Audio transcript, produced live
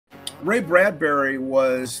Ray Bradbury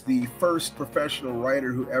was the first professional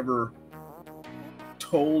writer who ever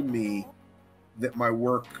told me that my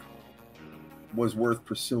work was worth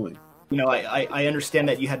pursuing. You know, I understand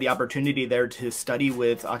that you had the opportunity there to study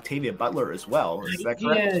with Octavia Butler as well. Is that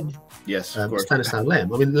correct? Did. Yes, of course. Stanislaw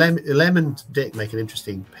Lem. I mean, Lem and Dick make an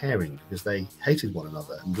interesting pairing because they hated one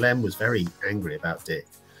another, and Lem was very angry about Dick,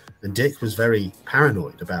 and Dick was very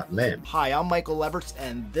paranoid about Lem. Hi, I'm Michael Leverts,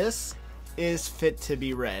 and this is Fit to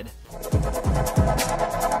be Read.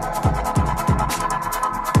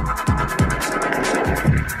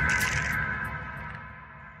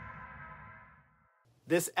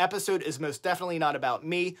 This episode is most definitely not about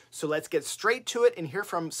me, so let's get straight to it and hear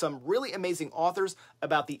from some really amazing authors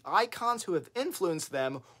about the icons who have influenced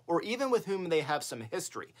them or even with whom they have some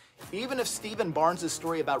history. Even if Stephen Barnes'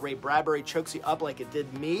 story about Ray Bradbury chokes you up like it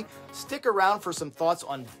did me, stick around for some thoughts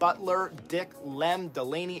on Butler, Dick, Lem,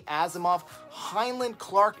 Delaney, Asimov, Heinlein,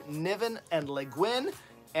 Clark, Niven, and Le Guin,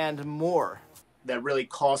 and more. That really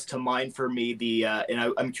calls to mind for me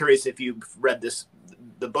and I'm curious if you've read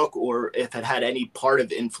the book or if it had any part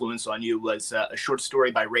of influence on you, was a short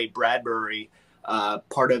story by Ray Bradbury,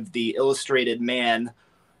 part of the Illustrated Man,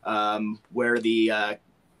 where it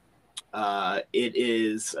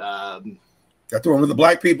is that's the one where the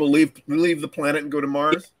black people leave the planet and go to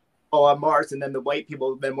Mars. On Mars, and then the white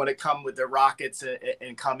people then want to come with their rockets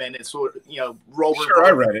and come in and sort of, roll. Sure,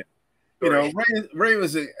 I read it. Ray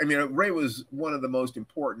was one of the most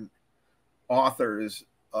important authors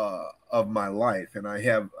of my life, and I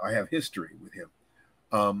have history with him.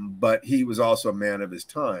 But he was also a man of his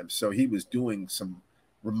time, so he was doing some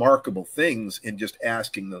remarkable things in just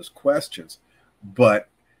asking those questions. But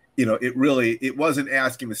it wasn't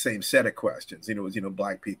asking the same set of questions. It was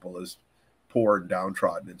black people as poor and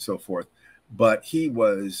downtrodden and so forth. But he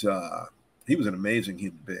was an amazing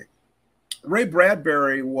human being. Ray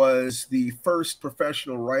Bradbury was the first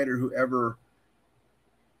professional writer who ever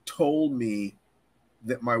told me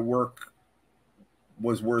that my work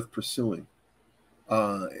was worth pursuing.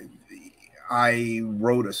 I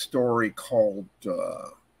wrote a story called,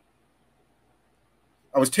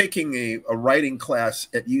 I was taking a writing class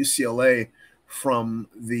at UCLA from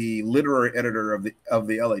the literary editor of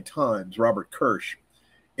the LA Times, Robert Kirsch.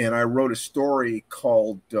 And I wrote a story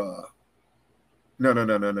called, No.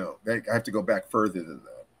 I have to go back further than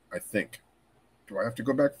that, I think. Do I have to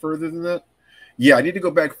go back further than that? Yeah, I need to go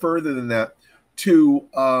back further than that to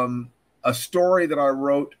a story that I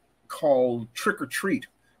wrote called Trick or Treat.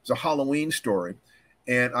 It's a Halloween story.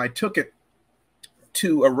 And I took it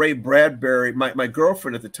to a Ray Bradbury. My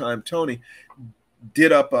girlfriend at the time, Tony,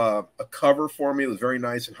 did up a cover for me. It was very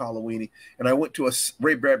nice and Halloweeny. And I went to a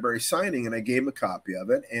Ray Bradbury signing and I gave him a copy of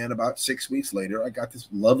it. And about 6 weeks later, I got this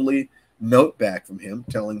lovely note back from him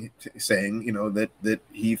saying, that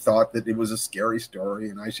he thought that it was a scary story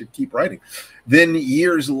and I should keep writing. Then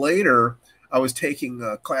years later, I was taking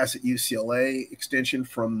a class at UCLA Extension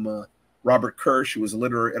from Robert Kirsch, who was a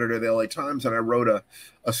literary editor of the LA Times, and I wrote a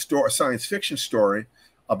science fiction story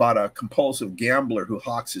about a compulsive gambler who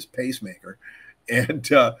hawks his pacemaker. And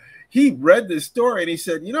he read this story and he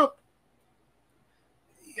said,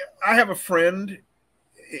 I have a friend.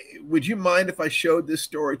 Would you mind if I showed this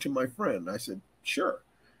story to my friend? I said, sure.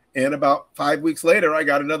 And about 5 weeks later, I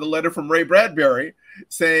got another letter from Ray Bradbury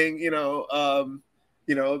saying,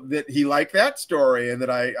 that he liked that story and that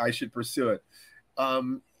I should pursue it.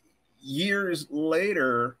 Years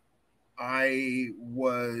later, I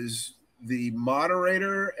was the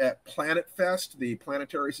moderator at Planet Fest, the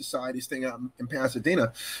Planetary Society's thing out in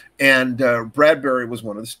Pasadena, and Bradbury was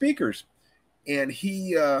one of the speakers. And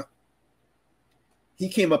he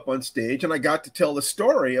came up on stage, and I got to tell the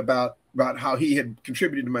story about how he had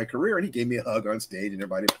contributed to my career, and he gave me a hug on stage, and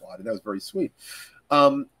everybody applauded. That was very sweet.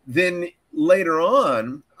 Then later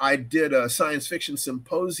on, I did a science fiction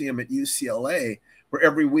symposium at UCLA, where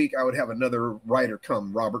every week I would have another writer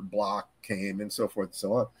come. Robert Bloch came, and so forth and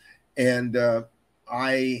so on. And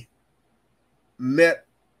I met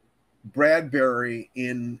Bradbury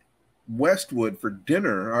in Westwood for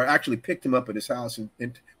dinner, or actually picked him up at his house,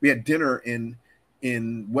 and we had dinner in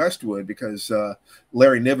Westwood because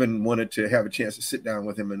Larry Niven wanted to have a chance to sit down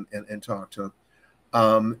with him and talk to him.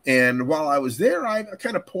 And while I was there, I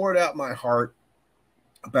kind of poured out my heart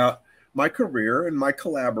about my career and my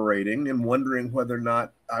collaborating, and wondering whether or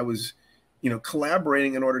not I was,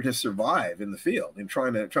 collaborating in order to survive in the field and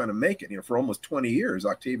trying to make it. For almost 20 years,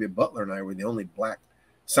 Octavia Butler and I were the only black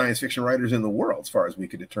science fiction writers in the world, as far as we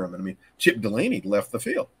could determine. I mean, Chip Delaney left the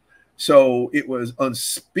field. So it was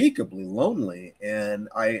unspeakably lonely, and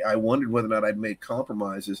I wondered whether or not I'd made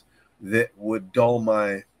compromises that would dull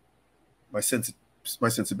my my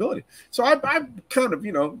sensibility. So I kind of,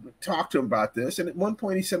 talked to him about this. And at one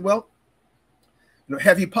point he said, well,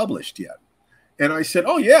 have you published yet? And I said,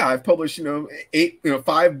 oh yeah, I've published,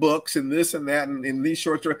 5 books and this and that and in these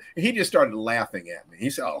short stories. And he just started laughing at me. He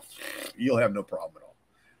said, oh, you'll have no problem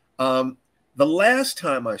at all. The last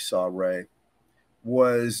time I saw Ray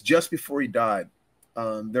was just before he died.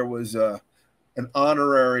 There was an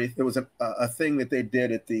honorary, there was a thing that they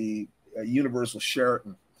did at the Universal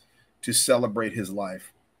Sheraton to celebrate his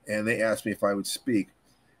life. And they asked me if I would speak.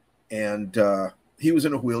 And he was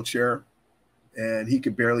in a wheelchair and he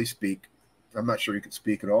could barely speak. I'm not sure he could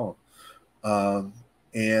speak at all.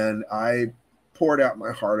 And I poured out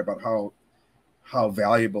my heart about how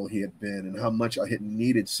valuable he had been and how much I had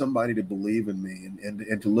needed somebody to believe in me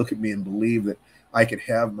and to look at me and believe that I could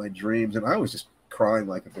have my dreams. And I was just crying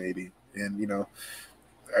like a baby. And,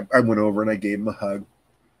 I went over and I gave him a hug.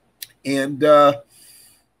 And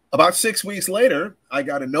about 6 weeks later, I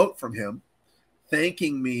got a note from him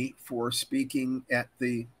thanking me for speaking at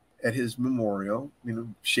his memorial,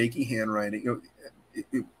 shaky handwriting.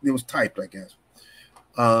 It was typed, I guess.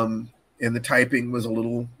 And the typing was a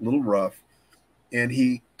little rough. And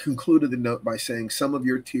he concluded the note by saying, some of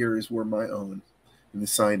your tears were my own. And he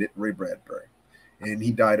signed it Ray Bradbury. And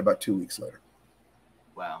he died about 2 weeks later.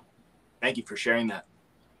 Wow. Thank you for sharing that.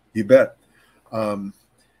 You bet. An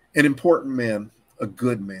important man, a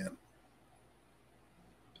good man.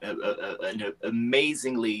 An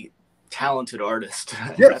amazingly talented artist.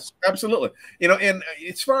 Yes, absolutely. And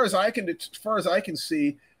as far as I can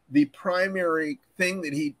see, the primary thing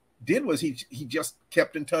that he did was he just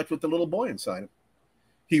kept in touch with the little boy inside him.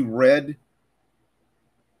 He read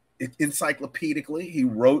encyclopedically. He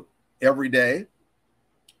wrote every day,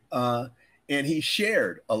 and he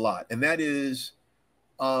shared a lot. And that is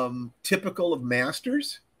typical of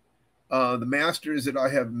masters. The masters that I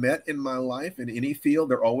have met in my life in any field,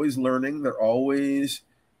 they're always learning, they're always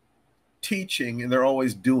teaching, and they're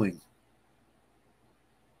always doing.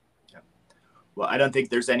 Yeah. Well, I don't think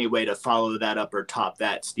there's any way to follow that up or top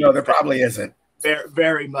that, Steve. No, there probably isn't. Very,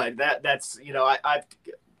 very much. That's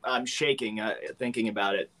I'm shaking thinking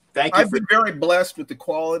about it. Thank you. I've been very blessed with the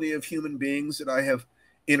quality of human beings that I have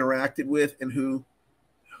interacted with and who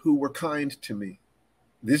were kind to me.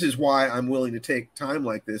 This is why I'm willing to take time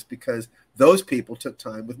like this, because those people took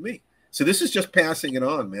time with me. So this is just passing it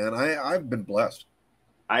on, man. I've been blessed.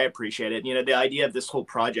 I appreciate it. The idea of this whole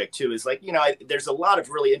project too is like, there's a lot of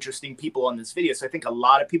really interesting people on this video. So I think a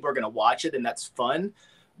lot of people are going to watch it and that's fun.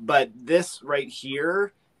 But this right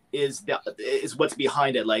here is what's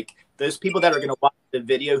behind it. Like those people that are going to watch the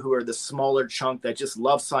video who are the smaller chunk that just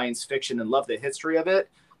love science fiction and love the history of it,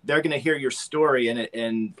 they're going to hear your story and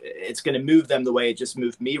it's going to move them the way it just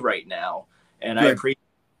moved me right now. And good. I appreciate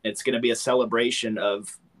it's going to be a celebration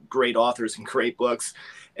of great authors and great books.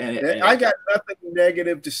 And I got nothing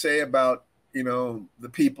negative to say about, the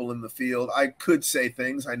people in the field. I could say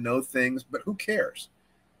things, I know things, but who cares?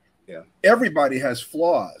 Yeah. Everybody has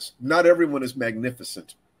flaws. Not everyone is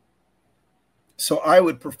magnificent. So I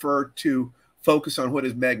would prefer to focus on what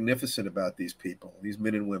is magnificent about these people, these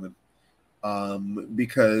men and women,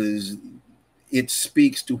 because it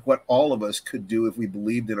speaks to what all of us could do if we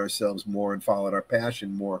believed in ourselves more and followed our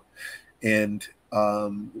passion more and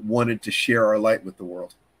wanted to share our light with the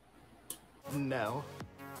world. No.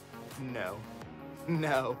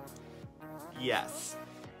 Yes.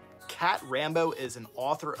 Kat Rambo is an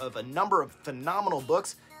author of a number of phenomenal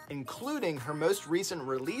books, including her most recent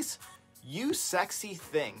release, You Sexy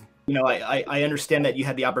Thing. I understand that you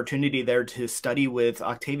had the opportunity there to study with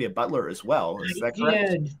Octavia Butler as well. Is that correct? I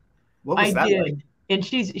did. What was that like? And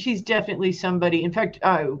she's definitely somebody. In fact,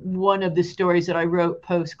 one of the stories that I wrote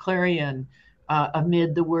post Clarion,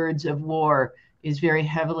 Amid the Words of War, is very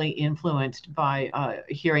heavily influenced by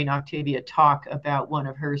hearing Octavia talk about one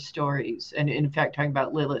of her stories, and in fact, talking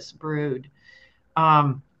about Lilith's Brood.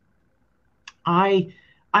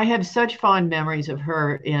 I have such fond memories of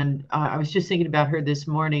her, and I was just thinking about her this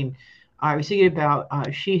morning. I was thinking about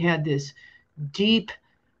she had this deep,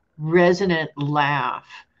 resonant laugh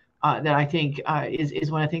that I think is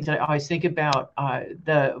one of the things that I always think about.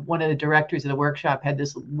 One of the directors of the workshop had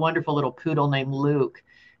this wonderful little poodle named Luke.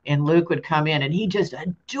 And Luke would come in and he just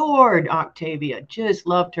adored Octavia, just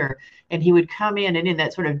loved her. And he would come in and in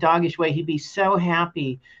that sort of doggish way, he'd be so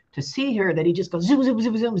happy to see her that he just goes zoom, zoom,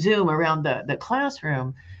 zoom, zoom, zoom around the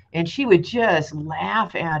classroom. And she would just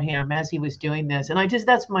laugh at him as he was doing this. And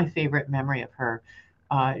that's my favorite memory of her.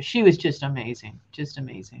 She was just amazing, just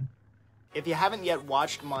amazing. If you haven't yet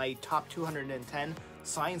watched my top 210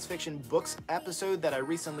 science fiction books episode that I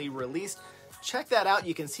recently released, check that out.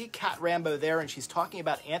 You can see Kat Rambo there, and she's talking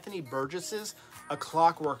about Anthony Burgess's A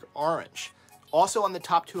Clockwork Orange. Also on the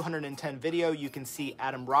top 210 video, you can see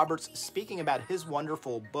Adam Roberts speaking about his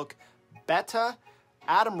wonderful book, Beta.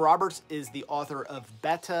 Adam Roberts is the author of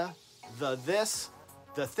Beta, The This,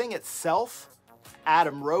 The Thing Itself,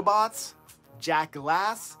 Adam Robots, Jack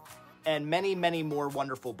Glass, and many, many more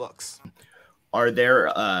wonderful books. Are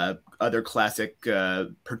there other classic,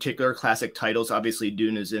 particular classic titles? Obviously,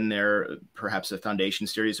 Dune is in there, perhaps a Foundation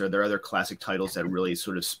series. Are there other classic titles that really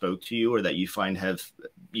sort of spoke to you or that you find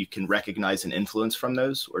you can recognize an influence from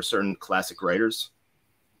those or certain classic writers?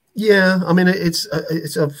 Yeah, I mean, it's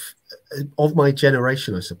of my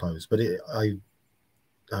generation, I suppose. But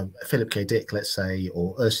Philip K. Dick, let's say,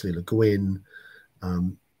 or Ursula Le Guin,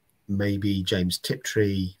 maybe James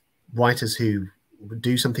Tiptree, writers who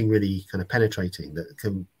do something really kind of penetrating that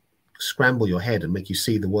can scramble your head and make you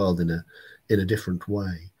see the world in a different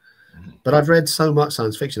way. But I've read so much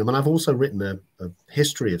science fiction. I mean, I've also written a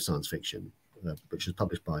history of science fiction, which was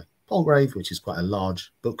published by Palgrave, which is quite a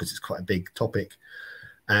large book because it's quite a big topic.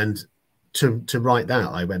 And to write that,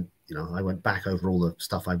 I went back over all the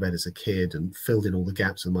stuff I read as a kid and filled in all the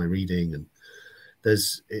gaps in my reading. And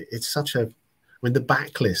it's such a, when the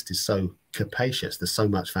backlist is so capacious, there's so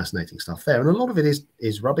much fascinating stuff there, and a lot of it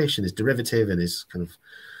is rubbish and is derivative and is kind of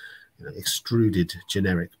extruded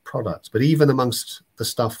generic products. But even amongst the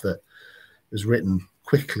stuff that was written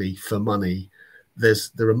quickly for money,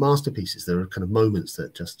 there are masterpieces. There are kind of moments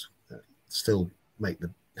that just still make the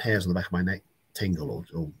hairs on the back of my neck tingle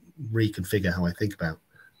or reconfigure how I think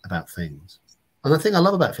about things. And the thing I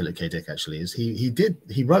love about Philip K. Dick actually is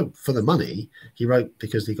he wrote for the money. He wrote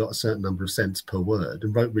because he got a certain number of cents per word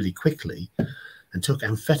and wrote really quickly and took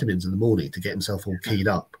amphetamines in the morning to get himself all keyed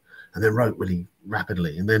up, and then wrote really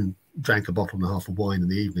rapidly and then drank a bottle and a half of wine in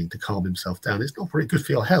the evening to calm himself down. It's not very good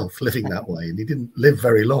for your health living that way, and he didn't live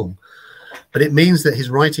very long. But it means that his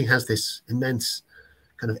writing has this immense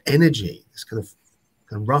kind of energy, this kind of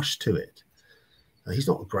rush to it. He's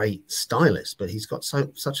not a great stylist, but he's got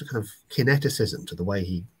such a kind of kineticism to the way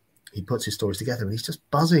he puts his stories together, and he's just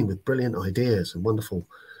buzzing with brilliant ideas and wonderful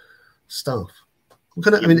stuff.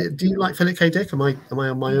 I mean, do you like Philip K. Dick? Am I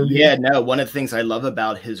on my own? Yeah, no. One of the things I love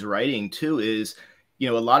about his writing too is, a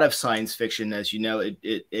lot of science fiction, as you know,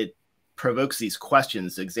 it provokes these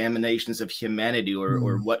questions, examinations of humanity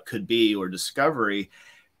or what could be or discovery.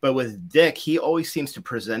 But with Dick, he always seems to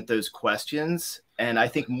present those questions. And I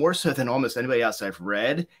think more so than almost anybody else I've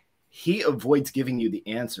read, he avoids giving you the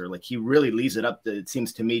answer. Like, he really leaves it up, it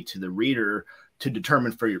seems to me, to the reader to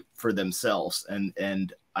determine for themselves.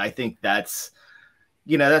 And I think that's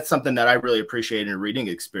something that I really appreciate in a reading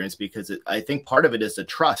experience, because I think part of it is the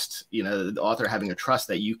trust, the author having a trust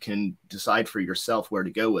that you can decide for yourself where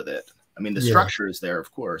to go with it. I mean, the structure is there,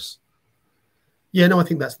 of course. Yeah, no, I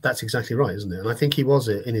think that's exactly right, isn't it? And I think he was,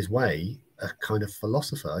 in his way, a kind of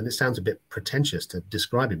philosopher. And it sounds a bit pretentious to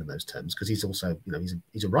describe him in those terms, because he's also,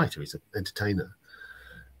 he's a writer, he's an entertainer.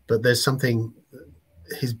 But there's something,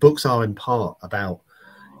 his books are in part about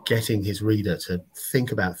getting his reader to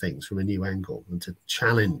think about things from a new angle and to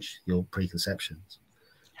challenge your preconceptions.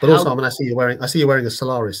 But also, I mean, I see you're wearing a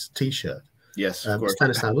Solaris T-shirt. Yes, of course.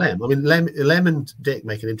 Stanislaw Lem. I mean, Lem and Dick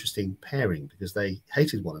make an interesting pairing because they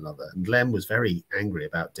hated one another. And Lem was very angry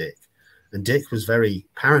about Dick, and Dick was very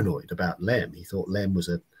paranoid about Lem. He thought Lem was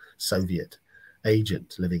a Soviet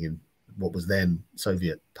agent living in what was then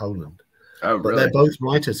Soviet Poland. Oh, really? But they're both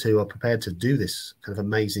writers who are prepared to do this kind of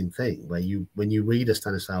amazing thing where when you read a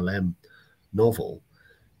Stanislaw Lem novel,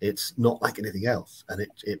 it's not like anything else, and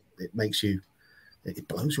it makes you. It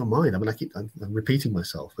blows your mind. I mean, I'm repeating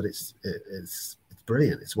myself, but it's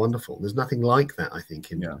brilliant. It's wonderful. There's nothing like that, I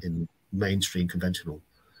think, in mainstream conventional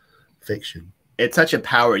fiction. It's such a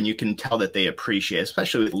power, and you can tell that they appreciate,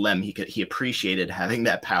 especially with Lem, he appreciated having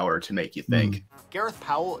that power to make you think. Gareth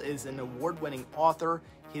Powell is an award-winning author.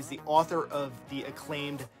 He's the author of the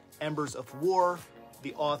acclaimed Embers of War,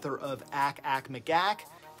 the author of Ack Ack McGack,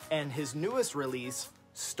 and his newest release,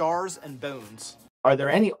 Stars and Bones. Are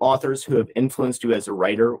there any authors who have influenced you as a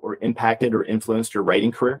writer or impacted or influenced your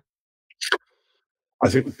writing career? I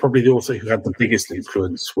think probably the author who had the biggest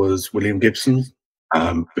influence was William Gibson.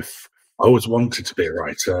 I always wanted to be a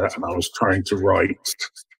writer, and I was trying to write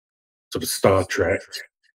sort of Star Trek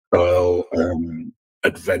style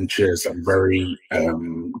adventures and very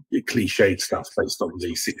cliched stuff based on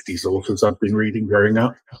the 60s authors I've been reading growing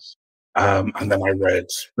up. And then I read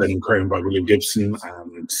Burning Chrome by William Gibson,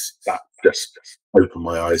 and that just opened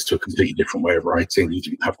my eyes to a completely different way of writing. You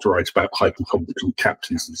didn't have to write about hyper-competent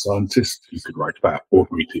captains and scientists. You could write about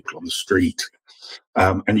ordinary people on the street.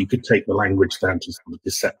 And you could take the language down to sort of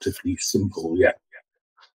deceptively simple, yet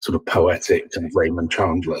sort of poetic, kind of Raymond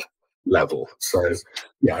Chandler level. So,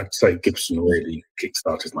 yeah, I'd say Gibson really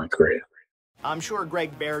kickstarted my career. I'm sure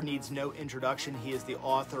Greg Bear needs no introduction. He is the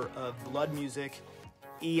author of Blood Music,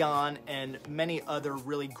 Eon, and many other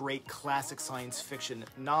really great classic science fiction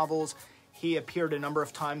novels. He appeared a number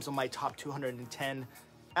of times on my Top 210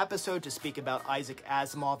 episode to speak about Isaac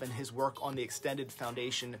Asimov and his work on the Extended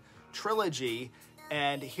Foundation trilogy.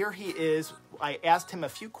 And here he is. I asked him a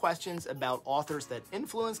few questions about authors that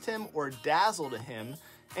influenced him or dazzled him,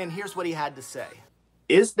 and here's what he had to say.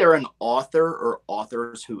 Is there an author or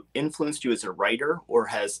authors who influenced you as a writer or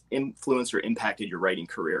has influenced or impacted your writing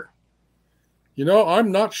career? You know,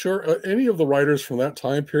 I'm not sure any of the writers from that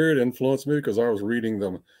time period influenced me because I was reading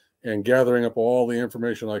them and gathering up all the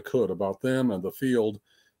information I could about them and the field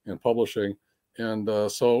and publishing.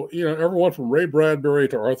 And so, you know, everyone from Ray Bradbury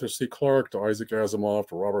to Arthur C. Clarke to Isaac Asimov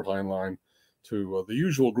to Robert Heinlein to the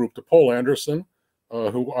usual group to Poul Anderson,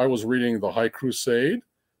 who I was reading The High Crusade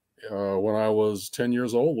when I was 10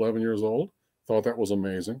 years old, 11 years old. Thought that was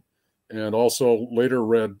amazing. And also later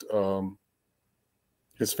read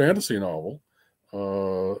his fantasy novel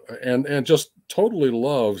and just totally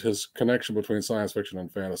loved his connection between science fiction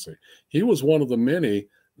and fantasy. He was one of the many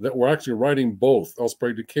that were actually writing both,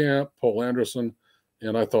 Elsbreg de Camp, Poul Anderson,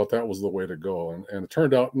 and I thought that was the way to go. And it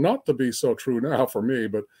turned out not to be so true now for me,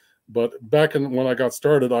 but back when I got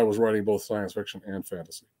started, I was writing both science fiction and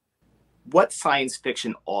fantasy. What science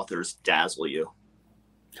fiction authors dazzle you?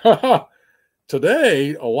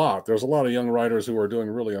 Today, a lot. There's a lot of young writers who are doing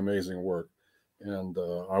really amazing work. And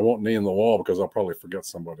I won't name them all because I'll probably forget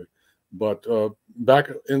somebody. But back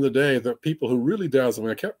in the day, the people who really dazzled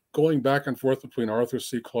me, I kept going back and forth between Arthur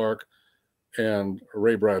C. Clarke and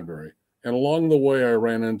Ray Bradbury. And along the way, I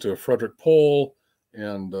ran into Frederick Pohl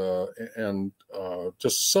and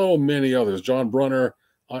just so many others. John Brunner.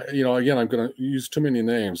 Again, I'm going to use too many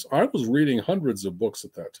names. I was reading hundreds of books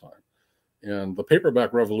at that time. And the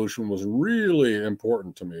paperback revolution was really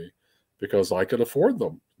important to me because I could afford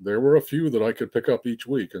them. There were a few that I could pick up each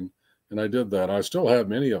week, and I did that. I still have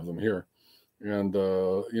many of them here. And,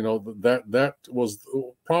 that was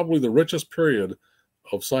probably the richest period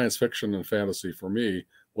of science fiction and fantasy for me,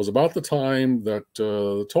 was about the time that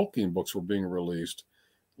the Tolkien books were being released,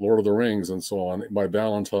 Lord of the Rings and so on, by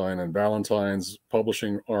Ballantine, and Ballantine's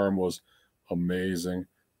publishing arm was amazing.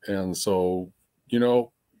 And so,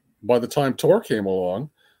 by the time Tor came along,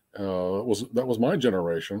 that was my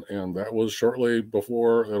generation, and that was shortly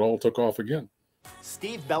before it all took off again.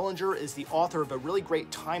 Steve Bellinger is the author of a really great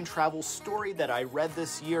time travel story that I read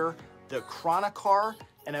this year, The Chronicar,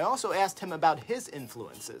 and I also asked him about his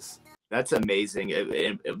influences. That's amazing.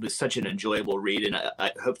 It was such an enjoyable read, and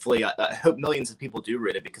I hope millions of people do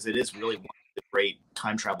read it because it is really one of the great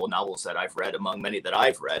time travel novels that I've read, among many that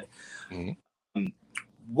I've read. Mm-hmm.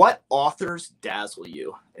 What authors dazzle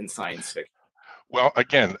you in science fiction? Well,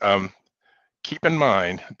 again, keep in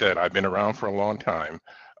mind that I've been around for a long time.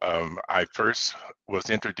 I first was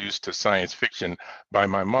introduced to science fiction by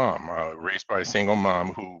my mom, raised by a single mom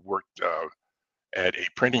who worked at a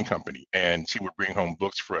printing company, and she would bring home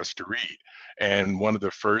books for us to read. And one of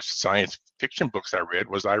the first science fiction books I read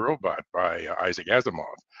was I, Robot by Isaac Asimov.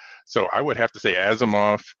 So I would have to say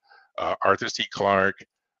Asimov, Arthur C. Clarke,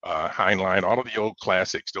 Heinlein, all of the old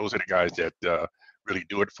classics. Those are the guys that really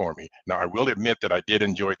do it for me. Now, I will admit that I did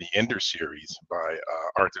enjoy the Ender series by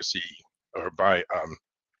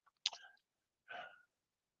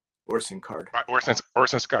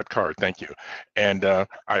Orson Scott Card, thank you. And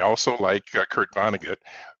I also like Kurt Vonnegut,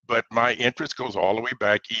 but my interest goes all the way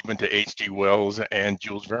back even to H.G. Wells and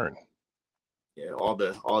Jules Verne. Yeah, all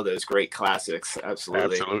those great classics,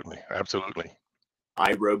 absolutely. Absolutely.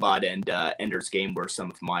 I, Robot and Ender's Game were some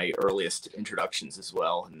of my earliest introductions as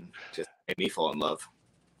well, and just made me fall in love.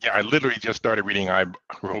 Yeah, I literally just started reading I,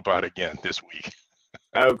 Robot again this week.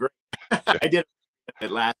 Oh, great. I did it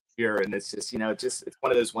last year, and it's just, it's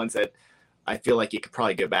one of those ones that I feel like you could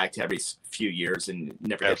probably go back to every few years and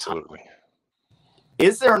never get Absolutely. Time.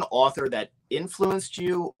 Is there an author that influenced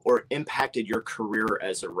you or impacted your career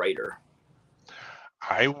as a writer?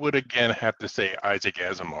 I would again have to say Isaac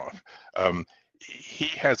Asimov. He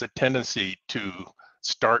has a tendency to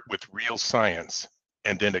start with real science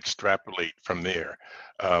and then extrapolate from there.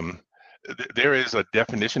 There is a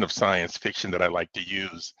definition of science fiction that I like to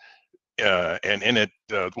use. And in it,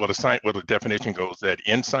 the definition goes that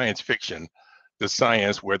in science fiction, the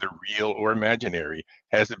science, whether real or imaginary,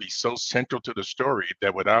 has to be so central to the story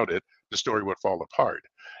that without it, the story would fall apart.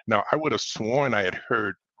 Now, I would have sworn I had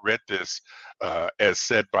read this as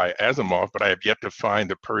said by Asimov, but I have yet to find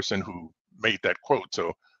the person who made that quote.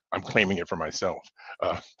 So I'm claiming it for myself.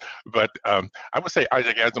 But I would say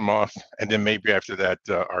Isaac Asimov, and then maybe after that,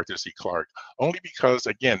 Arthur C. Clarke, only because,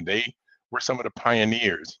 again, they were some of the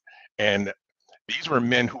pioneers. And these were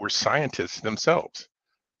men who were scientists themselves.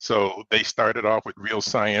 So they started off with real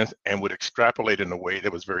science and would extrapolate in a way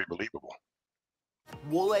that was very believable.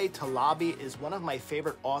 Wole Talabi is one of my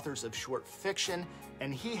favorite authors of short fiction,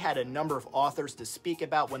 and he had a number of authors to speak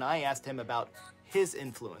about when I asked him about his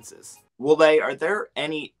influences. Wole, are there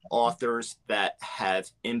any authors that have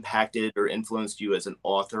impacted or influenced you as an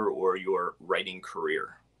author or your writing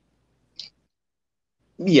career?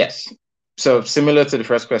 Yes. So similar to the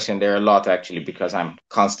first question, there are a lot actually, because I'm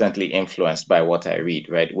constantly influenced by what I read,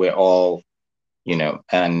 right? We're all, you know,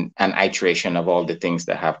 an iteration of all the things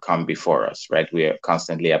that have come before us, right? We are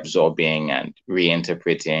constantly absorbing and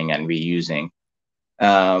reinterpreting and reusing.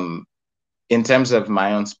 In terms of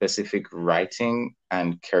my own specific writing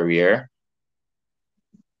and career,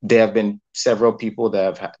 there have been several people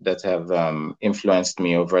that have influenced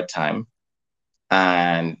me over time,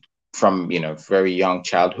 and from, you know, very young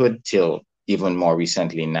childhood till even more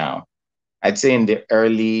recently now. I'd say in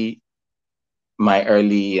my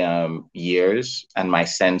early years, and my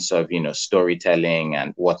sense of, you know, storytelling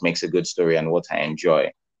and what makes a good story and what I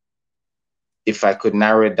enjoy, if I could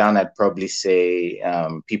narrow it down, I'd probably say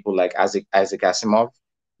people like Isaac Asimov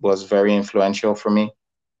was very influential for me.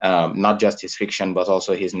 Not just his fiction, but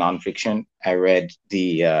also his nonfiction. I read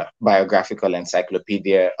the Biographical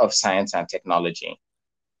Encyclopedia of Science and Technology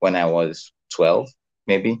when I was 12,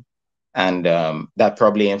 maybe. And that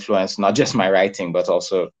probably influenced not just my writing, but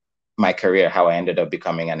also my career, how I ended up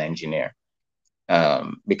becoming an engineer,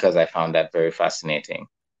 because I found that very fascinating.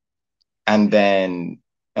 And then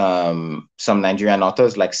some Nigerian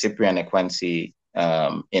authors like Cyprian Ekwensi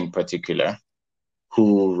in particular,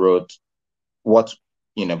 who wrote what,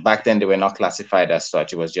 you know, back then they were not classified as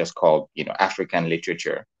such. It was just called, you know, African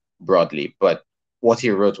literature broadly. But what he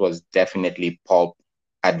wrote was definitely pulp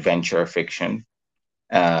adventure fiction,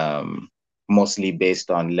 mostly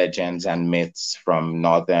based on legends and myths from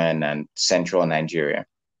northern and central Nigeria.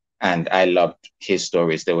 And I loved his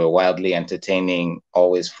stories. They were wildly entertaining,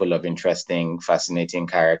 always full of interesting, fascinating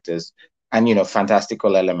characters, and, you know,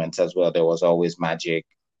 fantastical elements as well. There was always magic,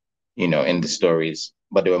 you know, in the stories,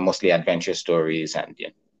 but they were mostly adventure stories, and, you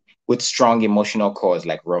know, with strong emotional cores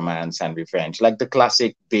like romance and revenge, like the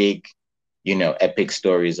classic big, you know, epic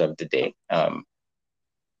stories of the day.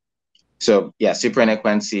 So yeah, Cyprian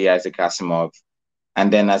Ekwensi, Isaac Asimov.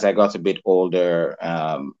 And then as I got a bit older,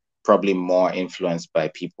 probably more influenced by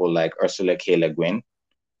people like Ursula K. Le Guin,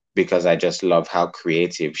 because I just love how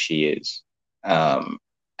creative she is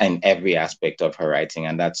in every aspect of her writing.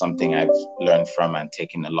 And that's something I've learned from and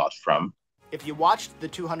taken a lot from. If you watched the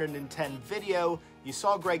 210 video, you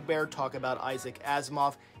saw Greg Bear talk about Isaac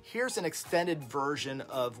Asimov. Here's an extended version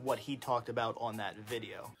of what he talked about on that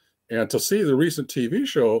video. And to see the recent TV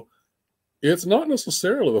show, it's not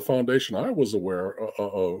necessarily the foundation I was aware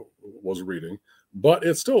was reading, but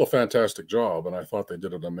it's still a fantastic job, and I thought they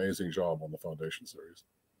did an amazing job on the Foundation series.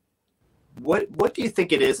 What do you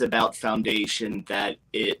think it is about Foundation that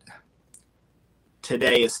it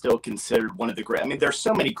today is still considered one of the great? I mean, there's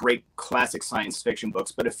so many great classic science fiction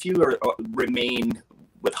books, but a few remain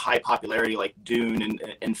with high popularity, like Dune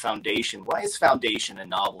and Foundation. Why is Foundation a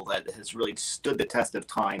novel that has really stood the test of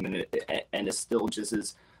time and is still just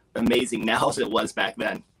as amazing now as it was back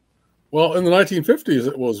then? Well, in the 1950s,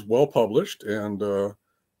 it was well published and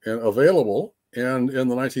available, and in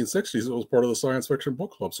the 1960s, it was part of the Science Fiction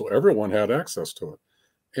Book Club, so everyone had access to it,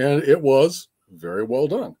 and it was very well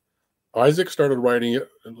done. Isaac started writing it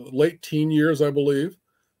in the late teen years, I believe,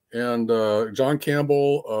 and John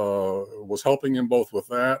Campbell was helping him both with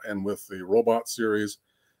that and with the Robot series,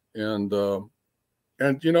 and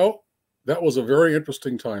you know, that was a very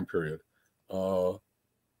interesting time period.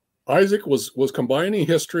 Isaac was combining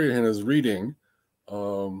history and his reading.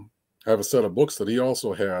 Have a set of books that he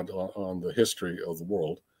also had on the history of the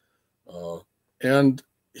world, and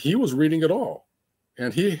he was reading it all,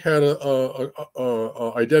 and he had a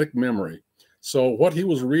eidetic memory, so what he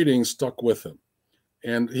was reading stuck with him,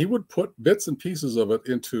 and he would put bits and pieces of it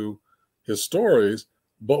into his stories.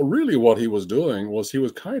 But really, what he was doing was he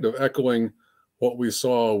was kind of echoing what we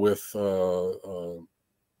saw with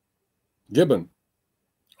Gibbon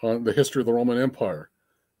on the history of the Roman Empire,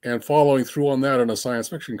 and following through on that in a science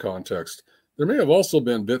fiction context. There may have also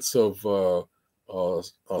been bits of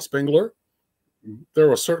Spengler. There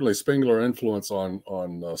was certainly Spengler influence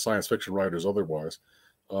on science fiction writers otherwise,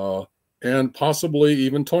 and possibly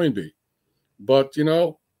even Toynbee. But, you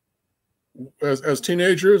know, as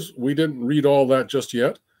teenagers, we didn't read all that just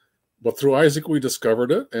yet. But through Isaac, we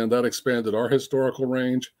discovered it, and that expanded our historical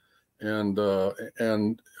range. And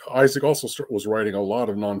Isaac also was writing a lot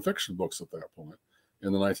of nonfiction books at that point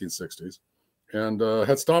in the 1960s, and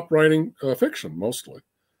had stopped writing fiction mostly.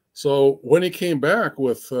 So when he came back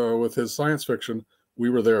with his science fiction, we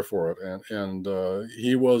were there for it, and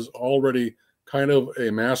he was already kind of a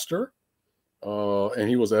master, and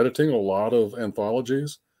he was editing a lot of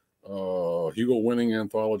anthologies, Hugo-winning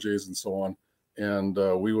anthologies, and so on. And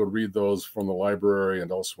we would read those from the library and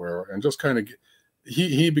elsewhere, and just kind of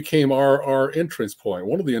he became our entrance point,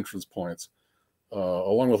 one of the entrance points,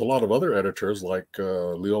 along with a lot of other editors like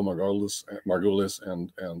Leo Margulis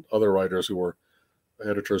and other writers who were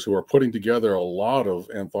editors who were putting together a lot of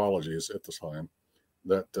anthologies at the time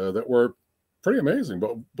that were pretty amazing.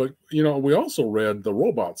 But you know, we also read the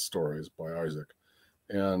robot stories by Isaac.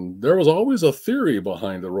 And there was always a theory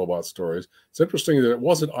behind the robot stories. It's interesting that it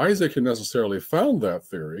wasn't Isaac who necessarily found that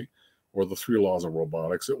theory or the 3 laws of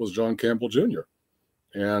robotics. It was John Campbell Jr.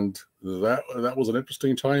 And that was an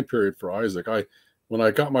interesting time period for Isaac. When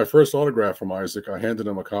I got my first autograph from Isaac, I handed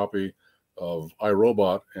him a copy of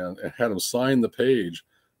iRobot and had him sign the page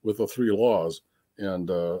with the 3 laws.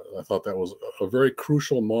 And I thought that was a very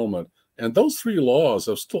crucial moment. And those 3 laws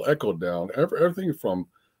have still echoed down everything from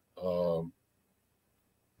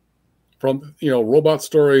you know, robot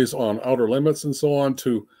stories on Outer Limits and so on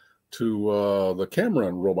to the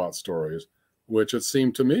Cameron robot stories, which it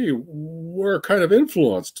seemed to me were kind of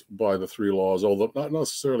influenced by the 3 laws, although not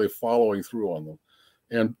necessarily following through on them,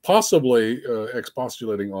 and possibly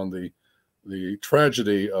expostulating on the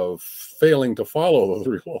tragedy of failing to follow the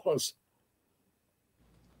 3 laws.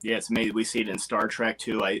 Yeah, it's amazing. We see it in Star Trek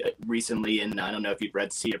too. I recently, and I don't know if you've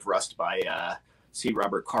read Seed of Rust by C.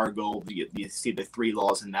 Robert Cargill. You see the 3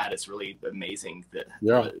 laws in that. It's really amazing.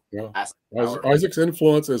 Isaac's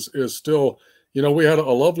influence is still, you know, we had a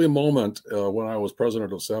lovely moment when I was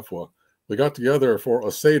president of CEFWA. We got together for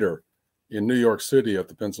a Seder in New York City at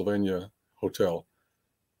the Pennsylvania Hotel,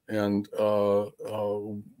 and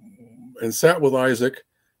sat with Isaac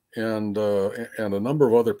and a number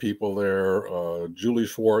of other people there. Julie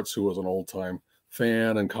Schwartz, who was an old-time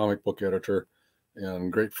fan and comic book editor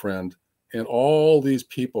and great friend. And all these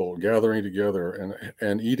people gathering together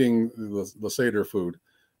and eating the Seder food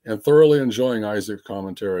and thoroughly enjoying Isaac's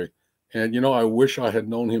commentary. And, you know, I wish I had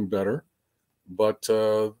known him better. But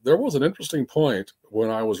there was an interesting point when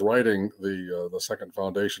I was writing the Second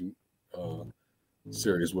Foundation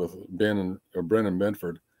series with Brennan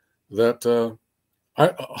Benford that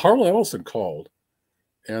Harlan Ellison called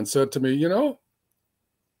and said to me, you know,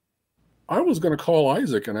 I was going to call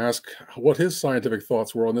Isaac and ask what his scientific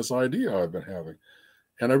thoughts were on this idea I've been having.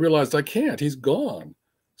 And I realized I can't. He's gone.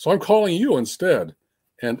 So I'm calling you instead.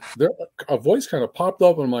 And a voice kind of popped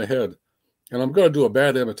up in my head. And I'm going to do a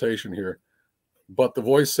bad imitation here. But the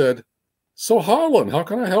voice said, so Harlan, how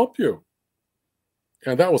can I help you?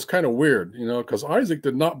 And that was kind of weird, you know, because Isaac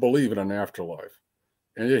did not believe in an afterlife.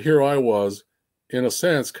 And yet here I was, in a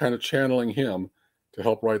sense, kind of channeling him to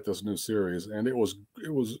help write this new series, and it was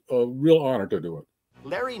a real honor to do it.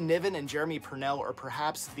 Larry Niven and Jeremy Purnell are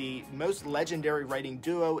perhaps the most legendary writing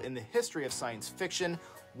duo in the history of science fiction.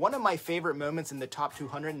 One of my favorite moments in the Top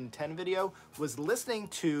 210 video was listening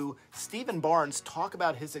to Stephen Barnes talk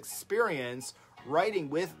about his experience writing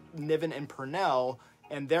with Niven and Purnell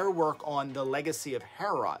and their work on The Legacy of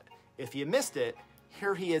Herod. If you missed it,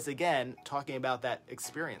 here he is again talking about that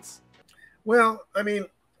experience. Well, I mean,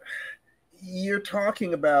 you're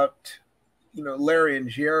talking about, you know, Larry and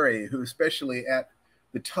Jerry, who especially at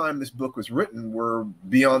the time this book was written were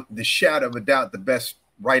beyond the shadow of a doubt the best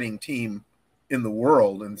writing team in the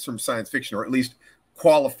world in some science fiction, or at least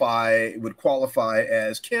would qualify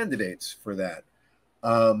as candidates for that.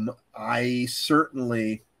 I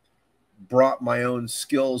certainly brought my own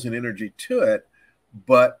skills and energy to it,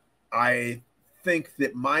 but I think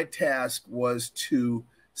that my task was to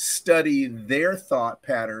study their thought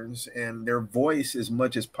patterns and their voice as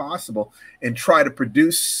much as possible and try to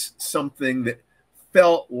produce something that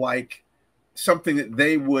felt like something that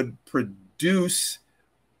they would produce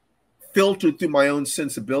filtered through my own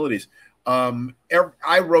sensibilities. I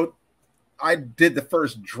did the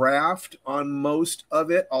first draft on most of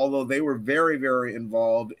it, although they were very, very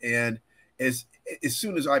involved. And as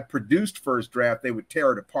soon as I produced first draft, they would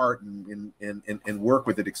tear it apart and work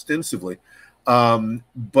with it extensively.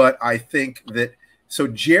 But I think that, so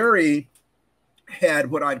Jerry had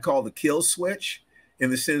what I'd call the kill switch, in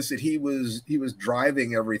the sense that he was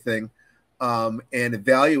driving everything, and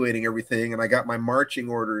evaluating everything. And I got my marching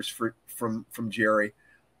orders from Jerry,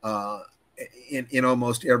 in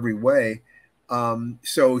almost every way.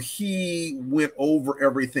 So he went over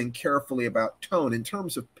everything carefully about tone. In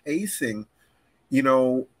terms of pacing, you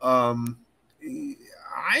know, I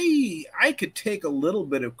could take a little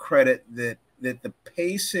bit of credit that the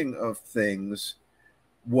pacing of things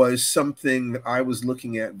was something that I was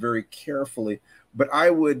looking at very carefully. But I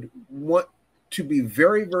would want to be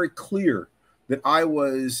very, very clear that I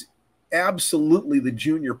was absolutely the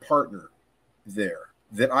junior partner there,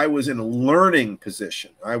 that I was in a learning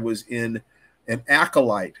position. I was in an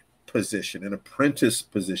acolyte position, an apprentice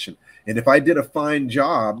position. And if I did a fine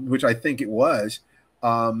job, which I think it was,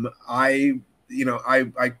 I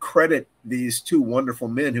credit these two wonderful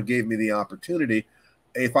men who gave me the opportunity.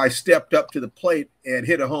 If I stepped up to the plate and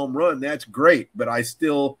hit a home run, that's great. But I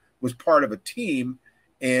still was part of a team,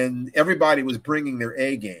 and everybody was bringing their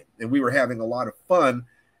A game, and we were having a lot of fun,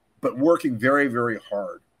 but working very, very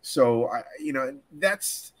hard. So,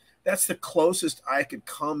 that's the closest I could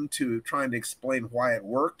come to trying to explain why it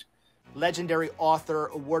worked. Legendary author,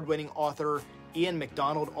 award-winning author Ian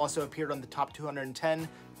McDonald also appeared on the Top 210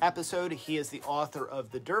 episode. He is the author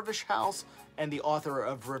of The Dervish House and the author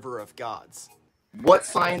of River of Gods. What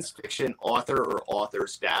science fiction author or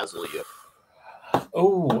authors dazzle you?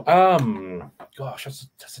 Oh, gosh,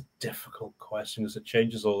 that's a difficult question because it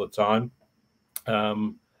changes all the time.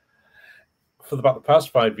 For about the past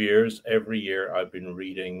 5 years, every year I've been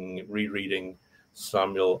rereading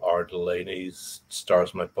Samuel R. Delaney's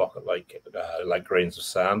Stars in My Pocket like grains of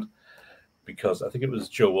sand, because I think it was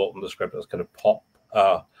Joe Walton described it as kind of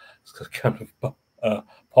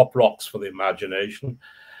pop rocks for the imagination.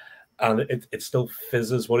 And it still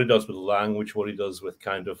fizzes. What he does with language, what he does with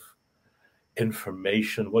kind of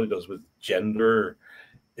information, what he does with gender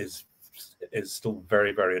is still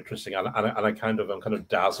very, very interesting. And I'm kind of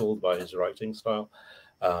dazzled by his writing style.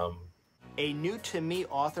 A new to me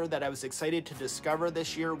author that I was excited to discover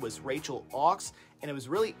this year was Rachel Aukes, and it was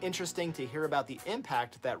really interesting to hear about the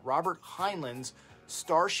impact that Robert Heinlein's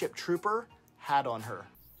Starship Trooper had on her.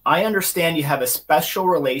 I understand you have a special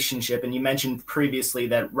relationship, and you mentioned previously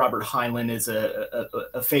that Robert Heinlein is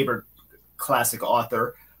a favorite classic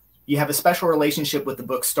author. You have a special relationship with the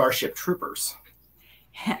book Starship Troopers.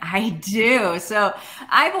 I do. So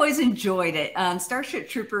I've always enjoyed it. Starship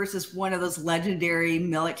Troopers is one of those legendary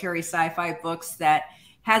military sci-fi books that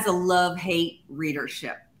has a love-hate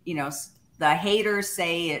readership. You know, the haters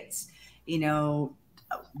say it's,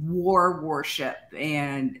 war worship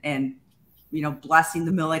and blessing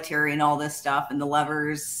the military and all this stuff. And the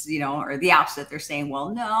lovers, are the opposite. They're saying, well,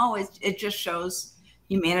 no, it just shows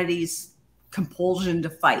humanity's compulsion to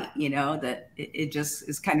fight, that it just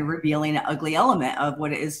is kind of revealing an ugly element of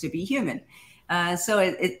what it is to be human. So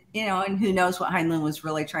and who knows what Heinlein was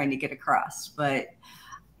really trying to get across. But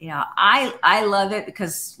yeah, I love it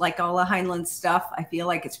because, like all of Heinlein's stuff, I feel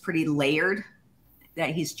like it's pretty layered, that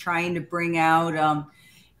he's trying to bring out,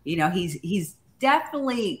 he's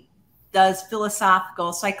definitely does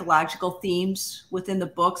philosophical, psychological themes within the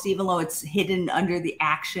books, even though it's hidden under the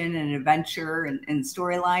action and adventure and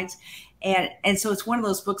storylines. And so it's one of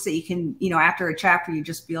those books that you can, after a chapter, you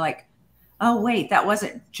just be like, oh, wait, that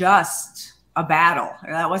wasn't just a battle,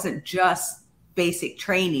 or that wasn't just basic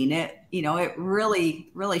training. It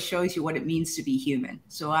really, really shows you what it means to be human.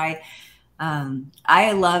 So I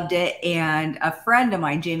loved it. And a friend of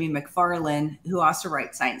mine, Jamie McFarlane, who also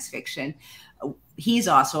writes science fiction, he's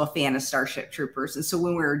also a fan of Starship Troopers. And so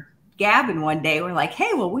when we were gabbing one day, we're like, hey,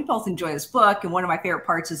 well, we both enjoy this book, and one of my favorite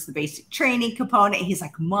parts is the basic training component. He's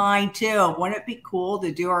like, mine too. Wouldn't it be cool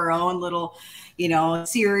to do our own little,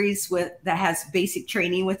 series that has basic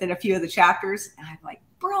training within a few of the chapters? And I'm like,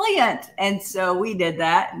 brilliant. And so we did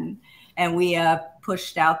that, and we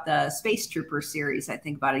pushed out the Space Trooper series, I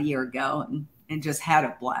think about a year ago, and just had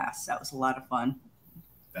a blast. That was a lot of fun.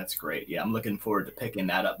 That's great. Yeah, I'm looking forward to picking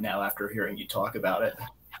that up now after hearing you talk about it.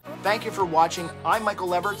 Thank you for watching. I'm Michael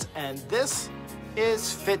Leverts, and this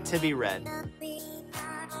is Fit to be Read.